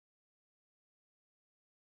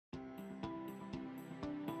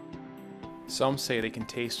Some say they can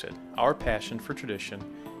taste it. Our passion for tradition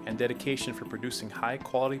and dedication for producing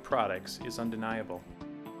high-quality products is undeniable.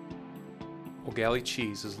 Eau Galle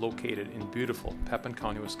cheese is located in beautiful Pepin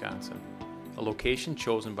County, Wisconsin, a location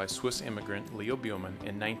chosen by Swiss immigrant Leo Buhlmann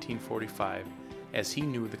in 1945, as he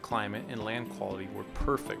knew the climate and land quality were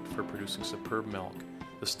perfect for producing superb milk,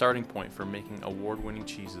 the starting point for making award-winning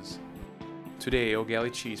cheeses. Today, Eau Galle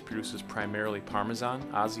cheese produces primarily Parmesan,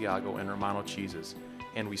 Asiago, and Romano cheeses,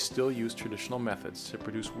 and we still use traditional methods to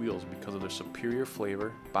produce wheels because of their superior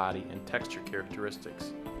flavor, body, and texture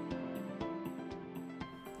characteristics.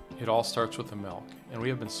 It all starts with the milk, and we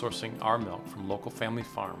have been sourcing our milk from local family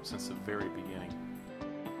farms since the very beginning.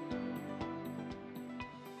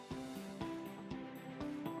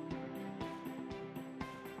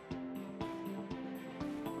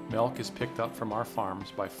 Milk is picked up from our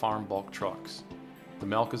farms by farm bulk trucks. The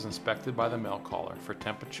milk is inspected by the milk hauler for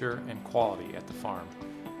temperature and quality at the farm.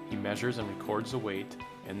 He measures and records the weight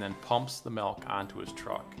and then pumps the milk onto his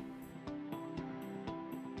truck.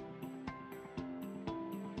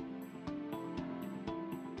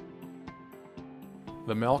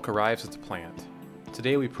 The milk arrives at the plant.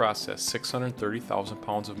 Today we process 630,000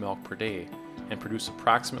 pounds of milk per day and produce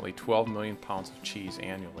approximately 12 million pounds of cheese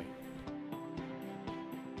annually.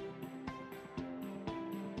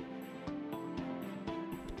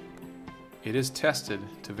 It is tested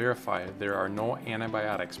to verify there are no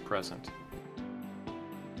antibiotics present.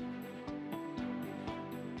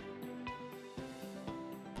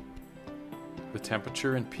 The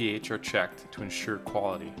temperature and pH are checked to ensure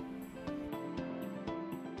quality.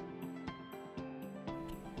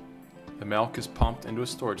 The milk is pumped into a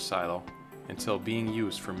storage silo until being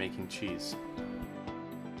used for making cheese.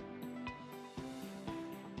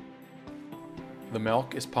 The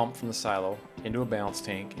milk is pumped from the silo into a balance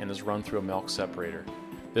tank and is run through a milk separator.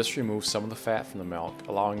 This removes some of the fat from the milk,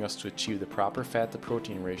 allowing us to achieve the proper fat to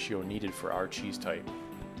protein ratio needed for our cheese type.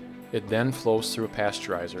 It then flows through a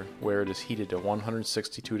pasteurizer where it is heated to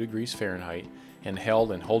 162 degrees Fahrenheit and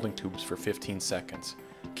held in holding tubes for 15 seconds,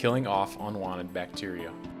 killing off unwanted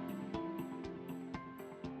bacteria.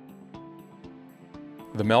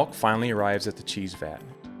 The milk finally arrives at the cheese vat.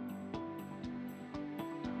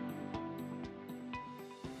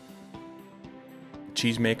 The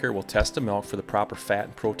cheesemaker will test the milk for the proper fat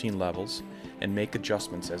and protein levels and make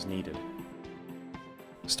adjustments as needed.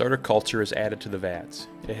 Starter culture is added to the vats.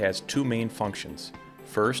 It has two main functions.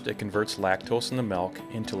 First, it converts lactose in the milk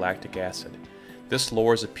into lactic acid. This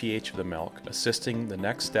lowers the pH of the milk, assisting the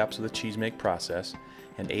next steps of the cheese make process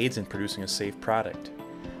and aids in producing a safe product.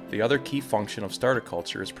 The other key function of starter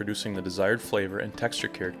culture is producing the desired flavor and texture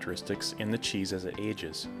characteristics in the cheese as it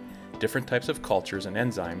ages. Different types of cultures and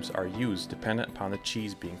enzymes are used dependent upon the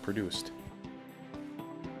cheese being produced.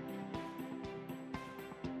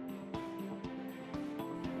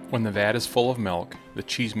 When the vat is full of milk, the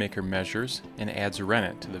cheesemaker measures and adds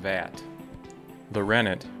rennet to the vat. The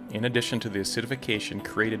rennet, in addition to the acidification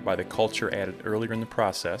created by the culture added earlier in the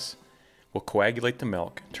process, will coagulate the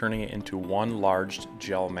milk, turning it into one large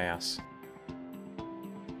gel mass.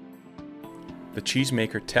 The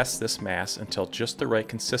cheesemaker tests this mass until just the right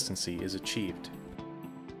consistency is achieved.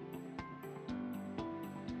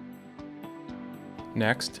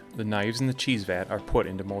 Next, the knives in the cheese vat are put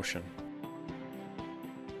into motion.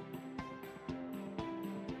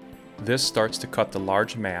 This starts to cut the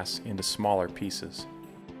large mass into smaller pieces.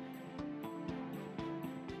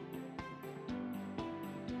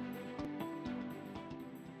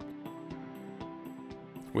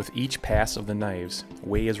 With each pass of the knives,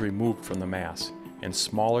 whey is removed from the mass, and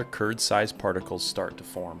smaller curd-sized particles start to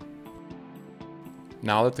form.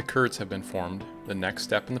 Now that the curds have been formed, the next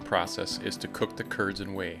step in the process is to cook the curds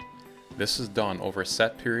in whey. This is done over a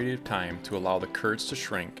set period of time to allow the curds to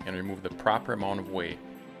shrink and remove the proper amount of whey.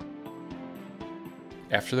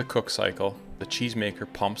 After the cook cycle, the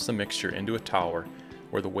cheesemaker pumps the mixture into a tower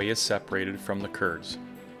where the whey is separated from the curds.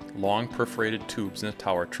 Long perforated tubes in the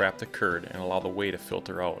tower trap the curd and allow the whey to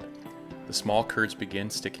filter out. The small curds begin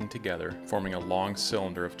sticking together, forming a long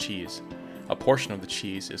cylinder of cheese. A portion of the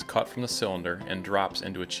cheese is cut from the cylinder and drops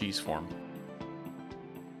into a cheese form.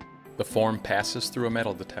 The form passes through a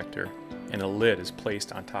metal detector, and a lid is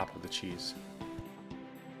placed on top of the cheese.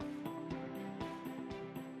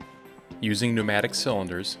 Using pneumatic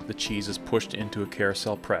cylinders, the cheese is pushed into a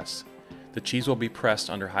carousel press. The cheese will be pressed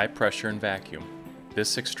under high pressure and vacuum.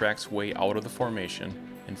 This extracts whey out of the formation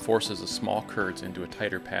and forces the small curds into a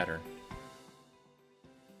tighter pattern.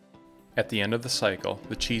 At the end of the cycle,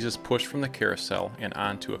 the cheese is pushed from the carousel and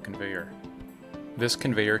onto a conveyor. This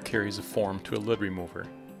conveyor carries the form to a lid remover.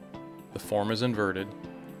 The form is inverted,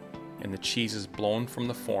 and the cheese is blown from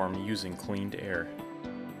the form using cleaned air.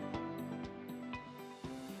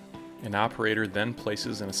 An operator then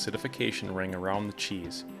places an acidification ring around the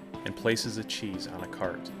cheese and places the cheese on a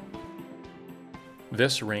cart.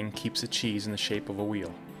 This ring keeps the cheese in the shape of a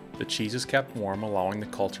wheel. The cheese is kept warm, allowing the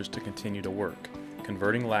cultures to continue to work,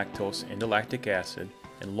 converting lactose into lactic acid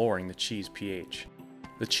and lowering the cheese pH.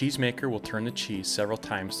 The cheesemaker will turn the cheese several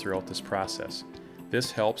times throughout this process.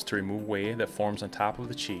 This helps to remove whey that forms on top of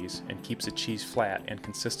the cheese and keeps the cheese flat and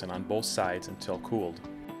consistent on both sides until cooled.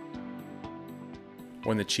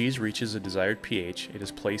 When the cheese reaches the desired pH, it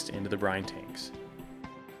is placed into the brine tanks.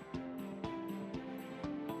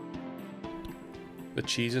 The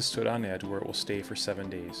cheese is stood on edge where it will stay for 7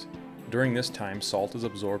 days. During this time, salt is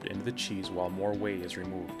absorbed into the cheese while more whey is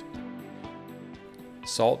removed.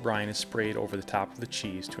 Salt brine is sprayed over the top of the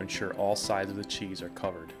cheese to ensure all sides of the cheese are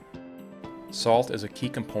covered. Salt is a key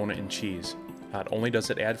component in cheese. Not only does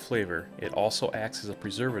it add flavor, it also acts as a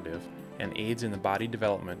preservative and aids in the body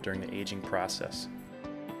development during the aging process.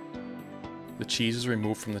 The cheese is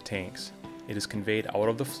removed from the tanks. It is conveyed out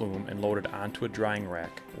of the flume and loaded onto a drying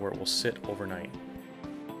rack where it will sit overnight.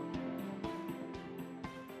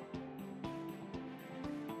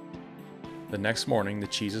 The next morning, the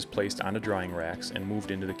cheese is placed onto drying racks and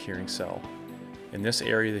moved into the curing cell. In this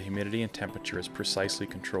area, the humidity and temperature is precisely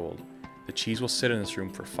controlled. The cheese will sit in this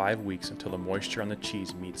room for 5 weeks until the moisture on the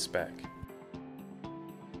cheese meets spec.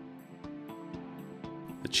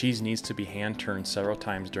 The cheese needs to be hand turned several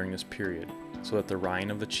times during this period so that the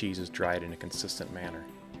rind of the cheese is dried in a consistent manner.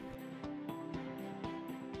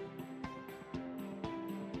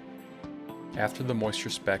 After the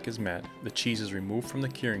moisture spec is met, the cheese is removed from the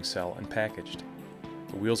curing cell and packaged.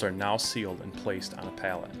 The wheels are now sealed and placed on a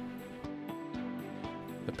pallet.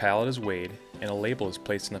 The pallet is weighed and a label is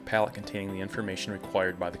placed on the pallet containing the information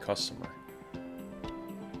required by the customer.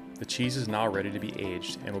 The cheese is now ready to be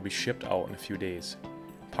aged and will be shipped out in a few days.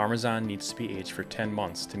 Parmesan needs to be aged for 10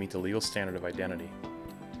 months to meet the legal standard of identity.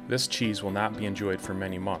 This cheese will not be enjoyed for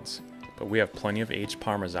many months, but we have plenty of aged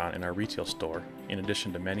Parmesan in our retail store, in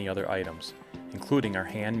addition to many other items, including our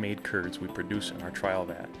handmade curds we produce in our trial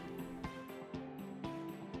vat.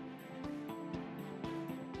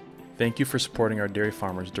 Thank you for supporting our dairy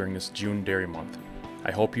farmers during this June Dairy Month.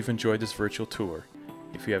 I hope you've enjoyed this virtual tour.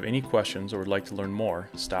 If you have any questions or would like to learn more,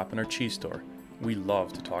 stop in our cheese store. We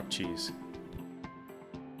love to talk cheese.